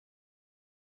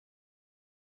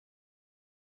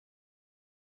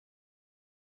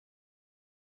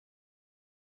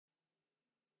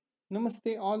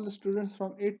Namaste all the students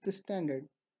from 8th standard.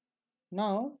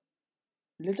 Now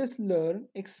let us learn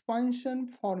expansion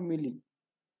formulae.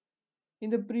 In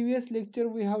the previous lecture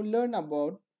we have learned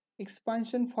about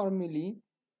expansion formulae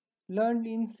learned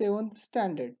in 7th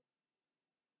standard,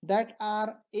 that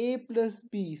are a plus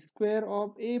b, square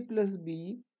of a plus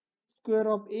b, square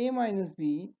of a minus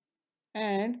b,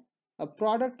 and a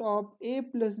product of a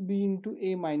plus b into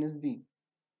a minus b.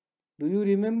 Do you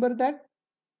remember that?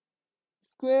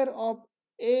 Square of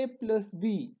a plus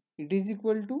b, it is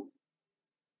equal to,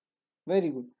 very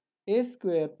good, a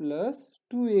square plus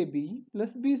 2ab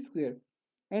plus b square,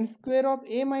 and square of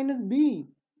a minus b,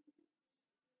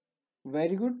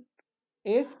 very good,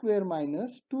 a square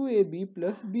minus 2ab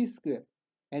plus b square,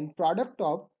 and product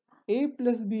of a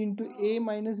plus b into a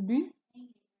minus b,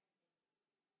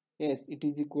 yes, it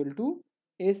is equal to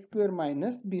a square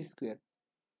minus b square.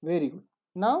 Very good.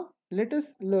 Now let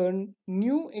us learn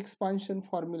new expansion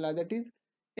formula, that is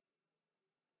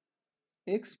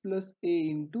x plus a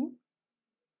into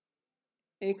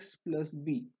x plus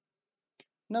b.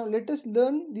 Now let us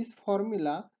learn this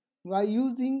formula by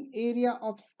using area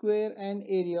of square and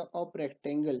area of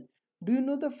rectangle. Do you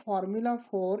know the formula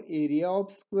for area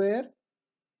of square?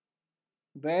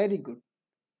 Very good.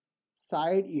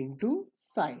 Side into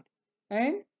side.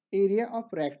 And area of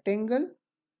rectangle?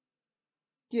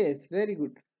 Yes, very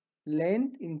good.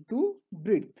 Length into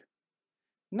breadth.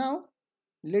 Now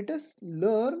let us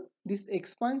learn this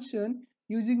expansion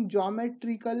using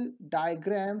geometrical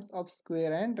diagrams of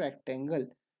square and rectangle.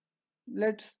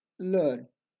 Let's learn.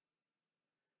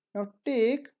 Now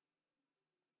take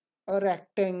a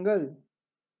rectangle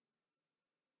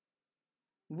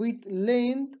with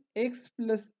length x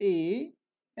plus a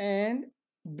and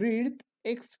breadth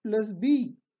x plus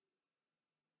b.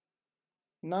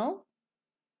 Now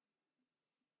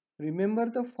remember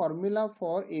the formula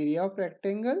for area of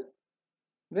rectangle?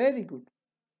 Very good.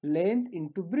 Length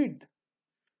into breadth.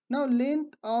 Now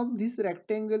length of this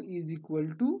rectangle is equal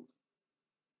to,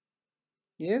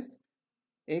 yes,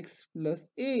 x plus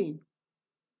a,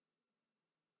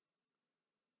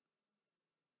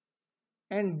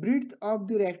 and breadth of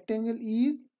the rectangle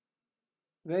is,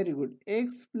 very good,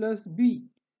 x plus b.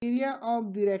 Area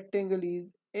of the rectangle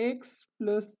is x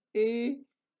plus a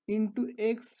into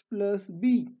x plus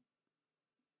b.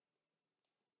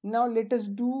 Now let us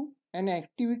do an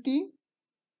activity.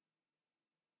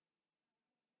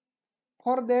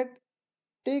 For that,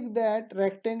 take that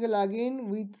rectangle again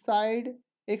with side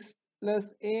x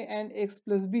plus a and x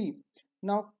plus b.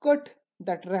 Now cut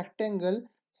that rectangle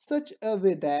such a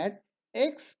way that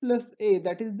x plus a,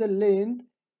 that is the length,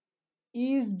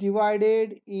 is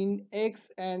divided in x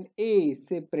and a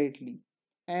separately,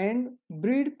 and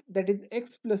breadth, that is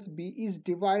x plus b, is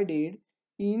divided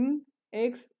in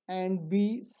x and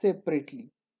b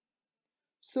separately.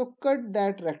 So cut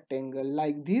that rectangle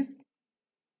like this.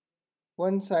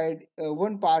 One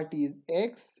part is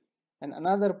x and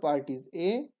another part is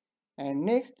a, and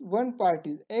next one part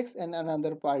is x and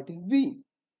another part is b.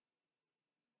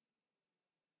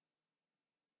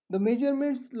 The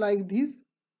measurements like this: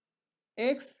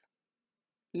 x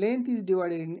length is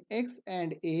divided in x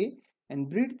and a, and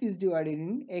breadth is divided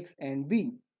in x and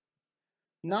b.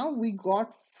 Now we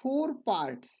got four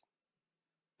parts.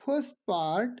 First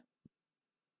part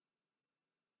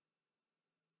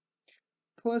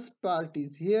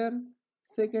is here,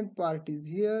 second part is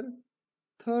here,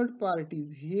 third part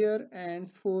is here,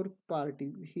 and fourth part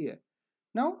is here.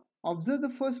 Now observe the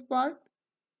first part.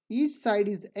 Each side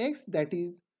is x, that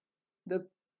is, the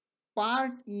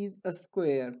part is a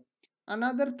square.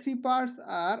 Another three parts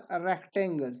are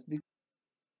rectangles.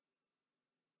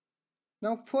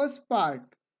 Now first part,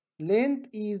 length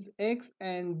is x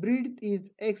and breadth is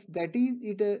x, that is,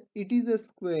 it is a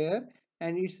square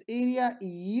and its area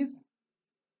is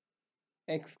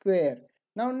x square.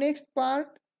 Now next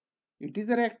part, it is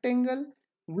a rectangle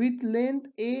with length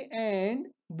a and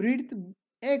breadth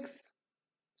x,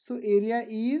 so area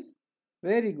is,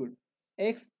 very good,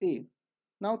 xa.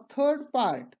 Now third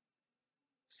part,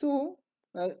 so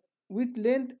with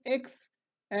length x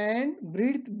and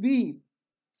breadth b,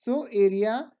 so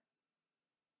area,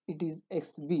 it is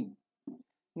xb.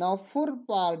 Now fourth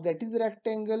part, that is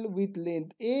rectangle with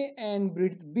length a and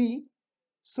breadth b,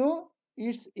 so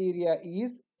its area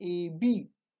is ab.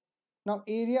 Now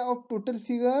area of total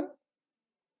figure,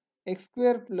 x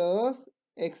square plus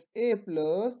xa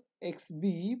plus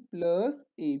xb plus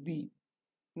ab.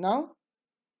 Now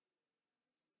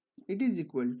it is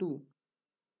equal to,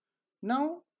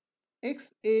 now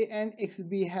xa and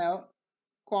xb have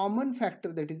common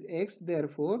factor, that is x,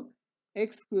 therefore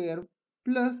x square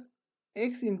plus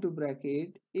x into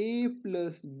bracket a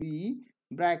plus b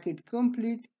bracket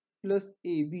complete plus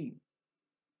ab.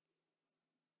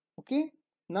 Okay,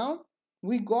 now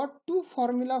we got two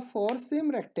formula for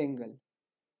same rectangle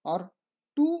or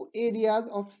two areas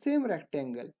of same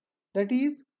rectangle. That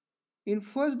is, in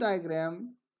first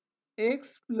diagram,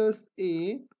 x plus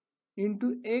a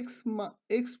into x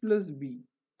plus b,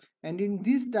 and in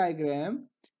this diagram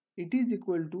it is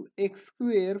equal to x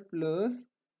square plus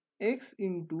x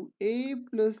into a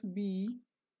plus b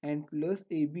and plus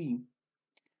ab.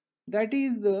 That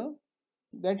is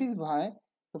why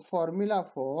the formula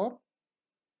for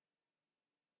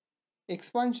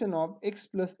expansion of x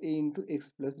plus a into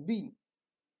x plus b.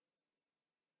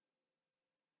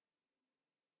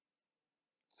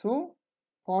 So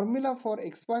formula for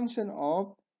expansion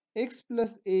of x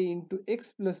plus a into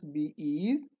x plus b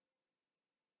is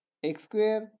x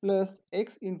square plus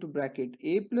x into bracket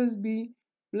a plus b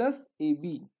plus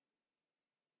ab.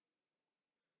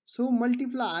 So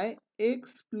multiply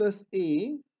x plus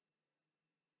a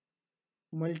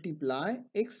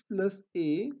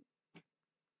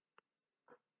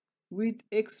with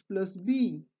x plus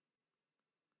b.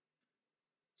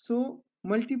 So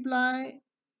multiply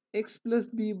x plus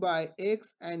b by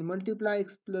x and multiply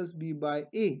x plus b by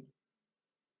a.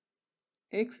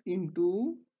 X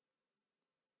into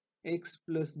x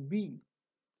plus b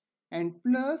and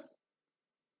plus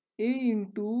a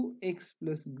into x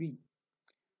plus b.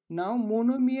 Now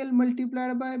monomial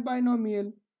multiplied by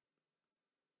binomial.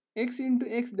 X into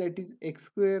x, that is x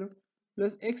square,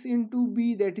 plus x into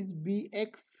b, that is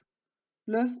bx,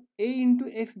 plus a into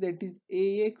x, that is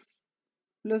ax,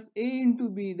 plus a into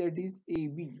b, that is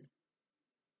ab.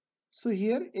 So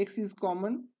here x is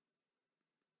common.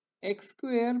 X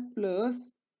square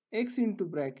plus x into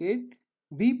bracket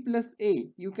b plus a,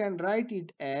 you can write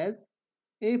it as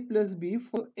a plus b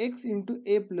for x into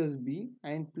a plus b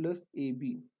and plus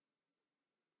ab.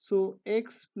 So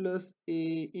x plus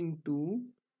a into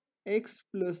x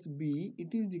plus b,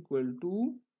 it is equal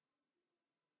to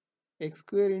x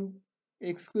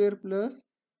square plus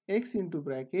x into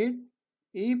bracket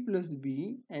a plus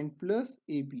b and plus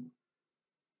ab.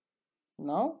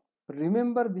 Now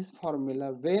remember this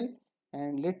formula well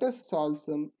and let us solve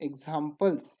some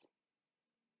examples.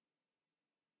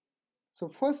 So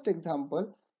first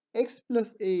example, x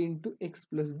plus a into x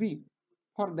plus b.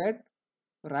 For that,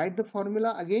 write the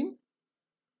formula again.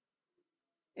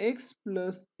 X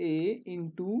plus a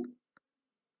into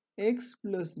x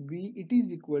plus b, it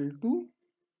is equal to,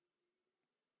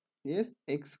 yes,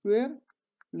 x square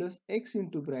plus x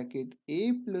into bracket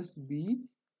a plus b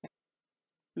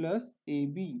plus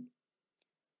ab.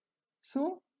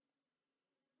 So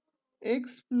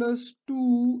x plus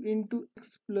 2 into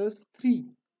x plus 3.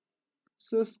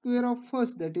 So square of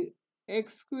first, that is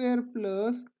x square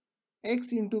plus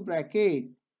x into bracket,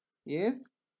 yes,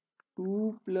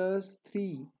 2 plus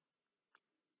 3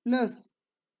 plus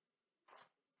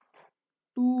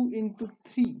 2 into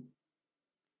 3.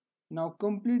 Now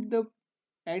complete the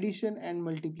addition and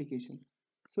multiplication.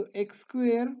 So x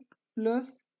square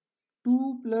plus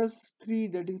 2 plus 3,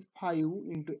 that is 5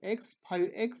 into x,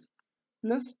 5x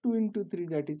plus 2 into 3,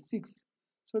 that is 6.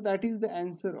 So that is the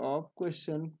answer of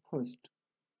question first.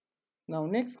 Now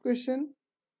next question,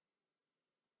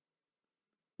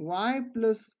 y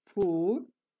plus 4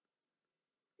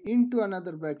 into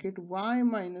another bracket y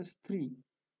minus 3.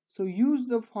 So use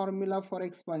the formula for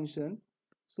expansion.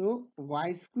 So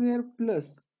y square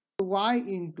plus y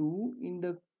into, in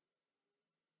the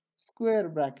square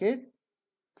bracket,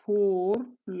 4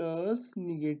 plus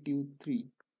negative 3.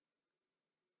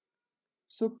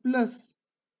 So plus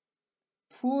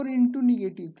 4 into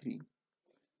negative 3.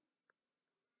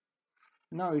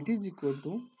 Now it is equal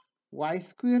to y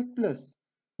square plus.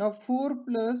 Now 4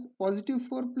 plus positive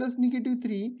 4 plus negative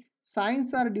 3,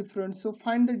 signs are different. So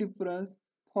find the difference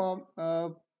from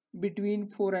between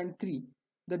 4 and 3.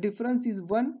 The difference is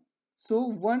 1.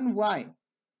 So 1y.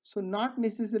 So not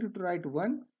necessary to write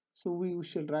 1. So we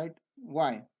shall write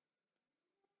y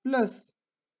plus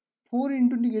 4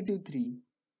 into negative 3.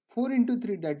 4 into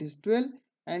 3, that is 12,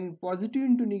 and positive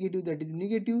into negative, that is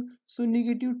negative. So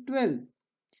negative 12.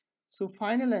 So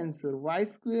final answer y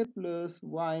square plus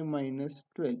y minus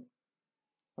 12.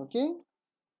 Okay.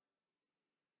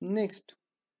 Next.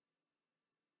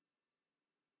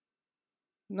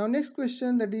 Now next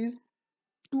question, that is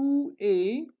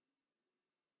 2a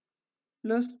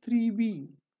plus 3b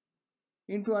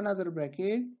into another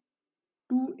bracket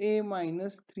 2a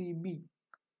minus 3b.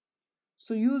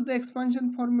 So use the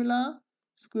expansion formula.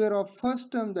 Square of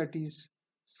first term, that is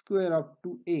square of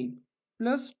 2a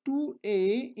plus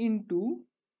 2a into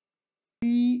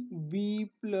 3b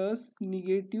plus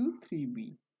negative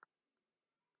 3b,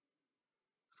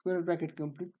 square bracket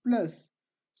complete, plus,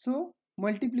 so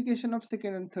multiplication of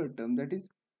second and third term, that is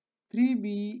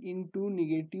 3b into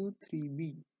negative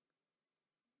 3b.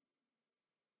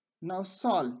 Now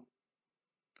solve.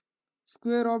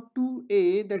 Square of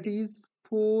 2a, that is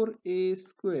 4a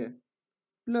square,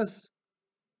 plus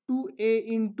 2a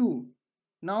into,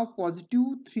 now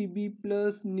positive 3b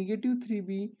plus negative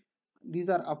 3b, these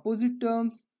are opposite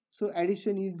terms, so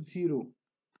addition is 0,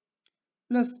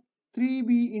 plus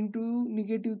 3b into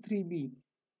negative 3b,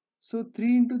 so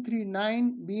 3 into 3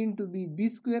 9, b into b b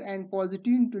square, and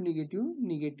positive into negative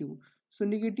negative, so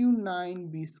negative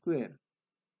 9b square.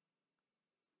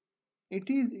 It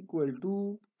is equal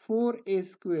to 4a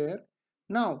square.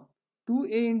 Now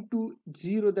 2a into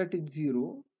 0, that is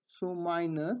 0, so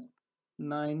minus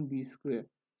 9b square.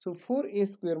 So 4a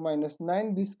square minus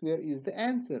 9b square is the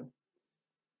answer.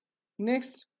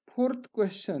 Next, fourth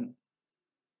question,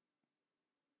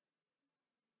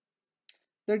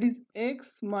 that is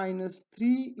x minus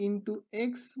 3 into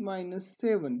x minus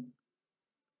 7.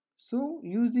 So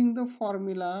using the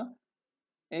formula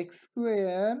x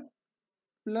square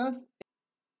plus,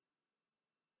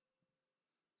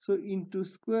 so into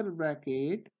square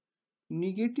bracket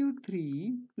negative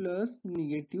 3 plus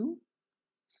negative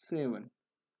 7,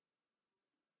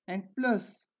 and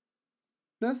plus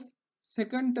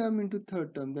second term into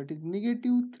third term, that is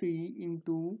negative 3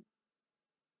 into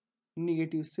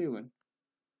negative 7.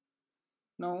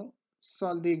 Now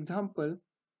solve the example.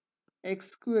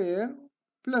 X square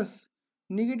plus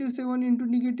negative 7 into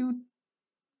negative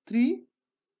 3,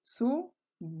 so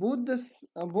both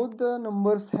the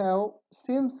numbers have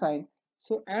same sign,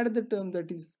 so add the term,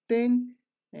 that is 10,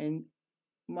 and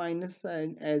minus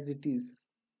sign as it is,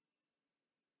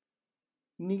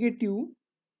 negative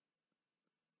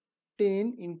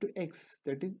 10 into x,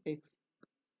 that is x,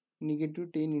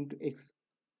 negative 10 into x,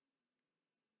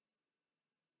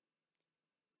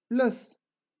 plus,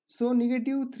 so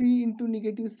negative 3 into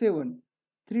negative 7,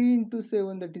 3 into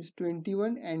 7, that is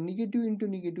 21, and negative into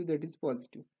negative, that is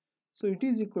positive, so it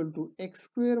is equal to x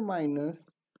square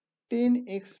minus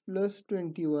 10x plus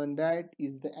 21, that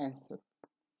is the answer.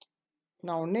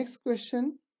 Now next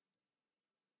question,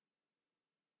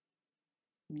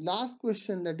 last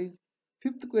question, that is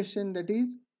fifth question, that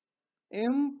is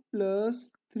m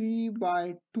plus 3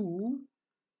 by 2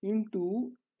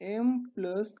 into m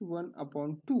plus 1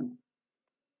 upon 2.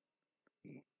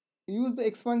 Use the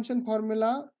expansion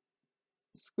formula.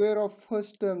 Square of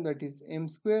first term, that is m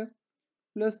square,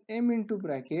 plus m into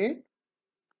bracket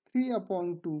 3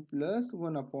 upon 2 plus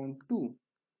 1 upon 2,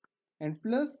 and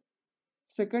plus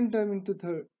second term into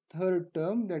third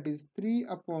term, that is 3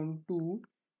 upon 2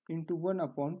 into 1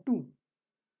 upon 2.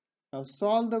 Now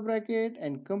solve the bracket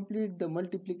and complete the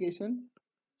multiplication.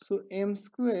 So m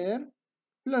square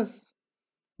plus,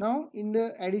 now in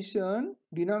the addition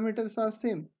denominators are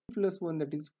same, plus 1,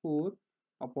 that is 4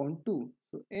 upon 2,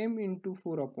 so m into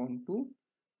 4 upon 2,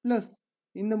 plus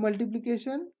in the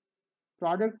multiplication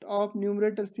product of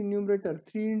numerators in numerator,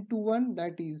 3 into 1,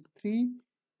 that is 3,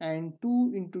 and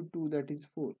 2 into 2, that is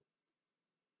 4.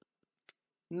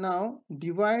 Now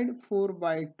divide 4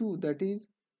 by 2, that is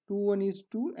 2 1 is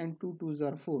 2 and 2 2s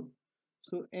are 4.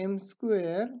 So m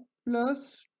square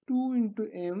plus 2 into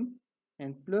m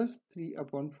and plus 3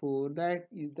 upon 4, that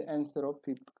is the answer of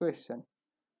fifth question.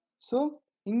 So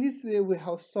in this way we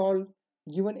have solved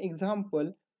given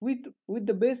example with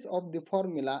the base of the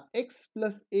formula x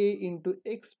plus a into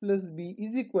x plus b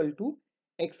is equal to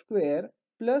x square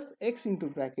plus x into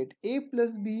bracket a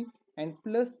plus b and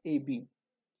plus ab.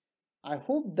 I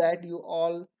hope that you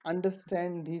all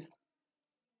understand this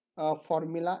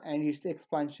formula and its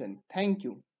expansion. Thank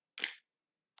you.